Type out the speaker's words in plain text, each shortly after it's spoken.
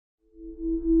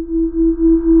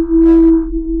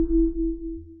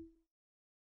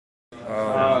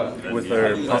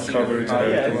pump coverage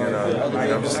and everything,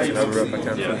 and I'm just taking every rep I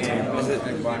can for the team.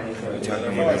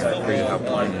 Talking about crazy how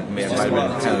punting might have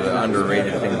been kind of the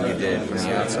underrated thing that you did from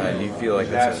the outside. Do you feel like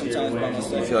that's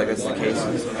the case?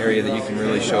 An area that you can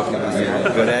really show people that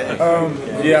you're good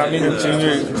at? Yeah, I mean, in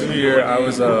junior year, I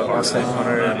was an all-state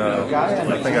punter, and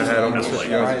I think I had almost 50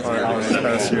 yards punt. And this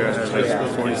past year, I had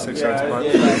like 46 yards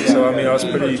punt. So, I mean, I was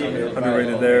pretty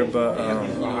underrated there, but,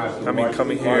 I mean,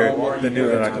 coming here, they knew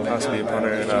that I could possibly be a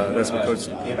punter, and that's what Coach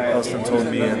Elston told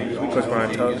me, and Coach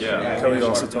Brian Kelly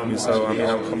also told me. So, I mean,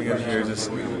 I'm coming in here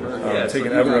just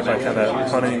taking every rep I can at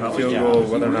punting, field goal,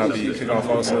 whether or not it be kickoff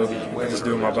also, and just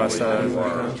doing my best at it.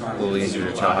 A little easier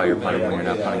to tell how you're punting when you're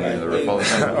not punting into the rip all the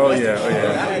time. Oh yeah.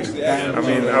 I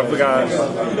mean, I've got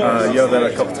yelled at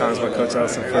a couple times by Coach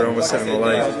Elston for almost hitting the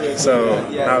light, so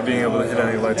not being able to hit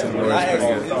any lights anymore is pretty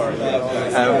good.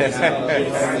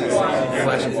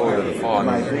 Flashing forward to the fall,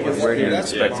 I mean, where do you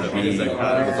expect to be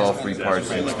with all three parts?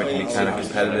 Do you expect to be kind of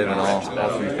competitive in all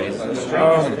three phases?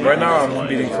 Right now I'm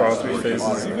competing for all three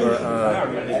phases, but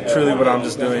truly what I'm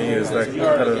just doing is that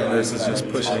competitiveness is just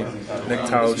pushing Nick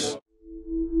Tausch,